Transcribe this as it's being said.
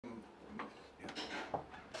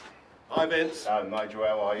Hi, Vince. Nigel,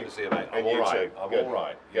 how are you? Good to see you, mate. And I'm you all right. too. I'm Good. all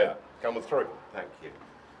right. Good. Yeah. Come on through. Thank you.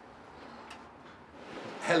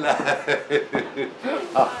 Hello.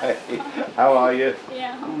 Hi. How are you?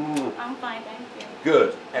 Yeah, I'm fine, thank you.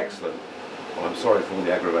 Good. Excellent. Well, I'm sorry for all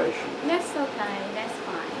the aggravation. That's okay, that's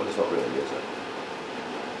fine. Well, it's not really, is it?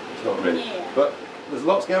 It's not really. Yeah. But there's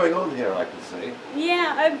lots going on here, I can see.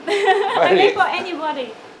 Yeah, I mean for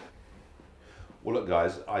anybody. Well, look,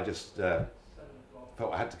 guys, I just felt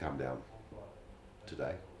I had to come down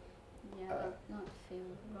today. Yeah, but not feel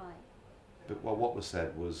right. But well, what was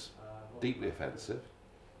said was deeply offensive,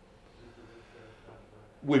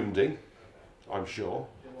 wounding, I'm sure,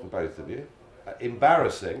 for both of you,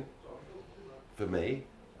 embarrassing for me,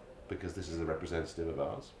 because this is a representative of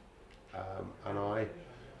ours, and I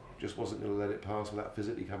just wasn't going to let it pass without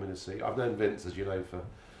physically coming to see. I've known Vince, as you know, for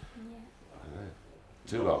I don't know,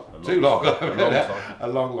 too long, a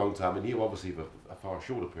long time, and you obviously for a far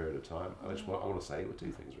shorter period of time. And I want to say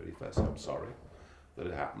two things really. Firstly, I'm sorry that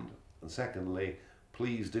it happened, and secondly,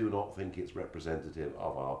 please do not think it's representative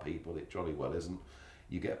of our people. It jolly well isn't.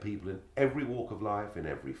 You get people in every walk of life, in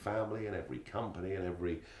every family, in every company, in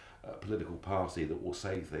every political party that will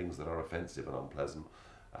say things that are offensive and unpleasant.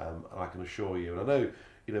 And I can assure you, and I know,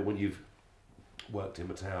 you know, when you've worked in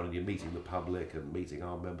a town and you're meeting the public and meeting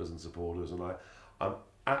our members and supporters, and I'm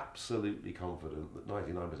absolutely confident that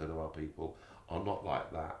 99% of our people are not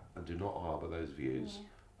like that and do not harbour those views.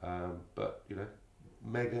 Yeah. But, you know,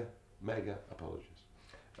 mega apologies.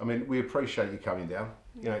 I mean, we appreciate you coming down.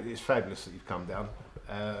 You know, it's fabulous that you've come down.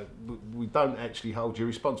 We don't actually hold you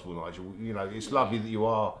responsible, Nigel. You know, it's lovely that you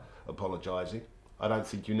are apologising. I don't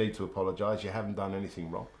think you need to apologise. You haven't done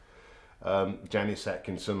anything wrong. Janice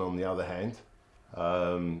Atkinson, on the other hand,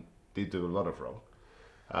 did do a lot of wrong.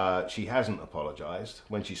 She hasn't apologised.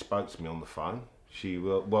 When she spoke to me on the phone, she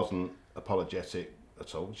wasn't apologetic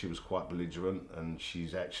at all. She was quite belligerent, and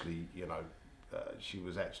she's actually, you know, she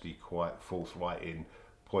was actually quite forthright in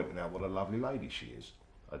pointing out what a lovely lady she is.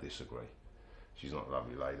 I disagree. She's not a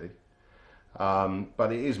lovely lady.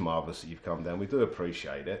 But it is marvellous that you've come down. We do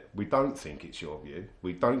appreciate it. We don't think it's your view.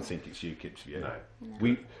 We don't think it's UKIP's view.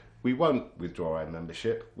 No. We won't withdraw our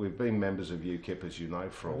membership. We've been members of UKIP, as you know,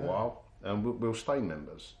 for a while, and we'll stay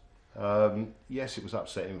members. Yes, it was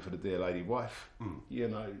upsetting for the dear lady wife. You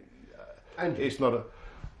know, and it's not a...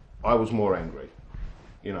 I was more angry.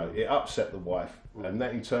 You know, it upset the wife, and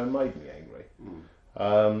that in turn made me angry.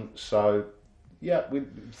 So, yeah, we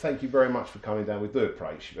thank you very much for coming down. We do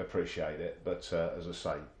appreciate it, but as I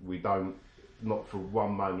say, we don't, not for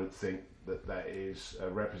one moment, think that that is a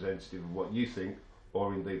representative of what you think,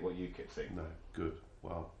 or indeed what UKIP think. No, good.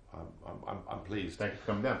 Well, I'm pleased. Thank you for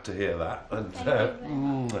coming down to hear that, and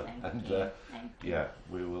Thank you. yeah,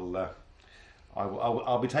 we will.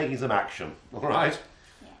 I'll be taking some action. All right.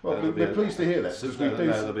 Well, we're pleased to hear that.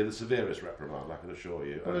 There'll be the severest reprimand, I can assure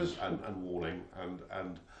you, and warning,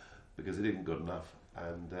 and because it isn't good enough,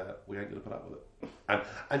 and we ain't going to put up with it.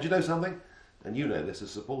 And you know something? And you know this as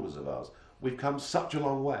supporters of ours, we've come such a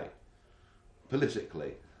long way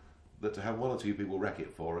politically that to have one or two people wreck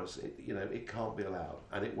it for us, it can't be allowed,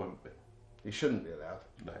 and it won't be. It shouldn't be allowed.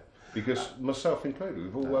 No. Because myself included,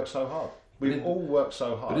 we've all worked so hard. We've all worked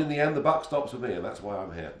so hard. But in the end, the buck stops with me, and that's why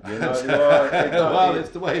I'm here. You know, well, it's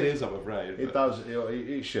the way it is, I'm afraid. It does.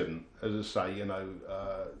 It shouldn't. As I say, you know,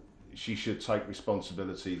 she should take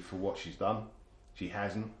responsibility for what she's done. She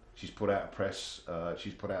hasn't. She's put out a press.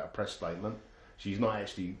 She's put out a press statement. She's not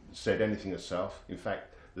actually said anything herself. In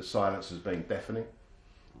fact, the silence has been deafening.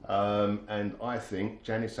 And I think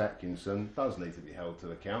Janice Atkinson does need to be held to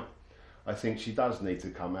account. I think she does need to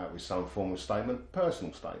come out with some form of statement,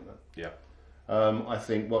 personal statement. Yeah. I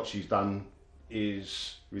think what she's done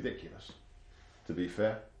is ridiculous, to be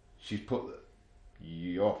fair. She's put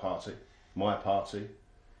your party, my party,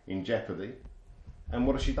 in jeopardy. And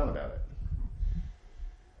what has she done about it?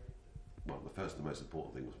 Well, the first and most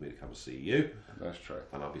important thing was for me to come and see you. That's true.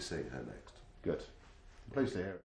 And I'll be seeing her next. Good. Pleased to hear it.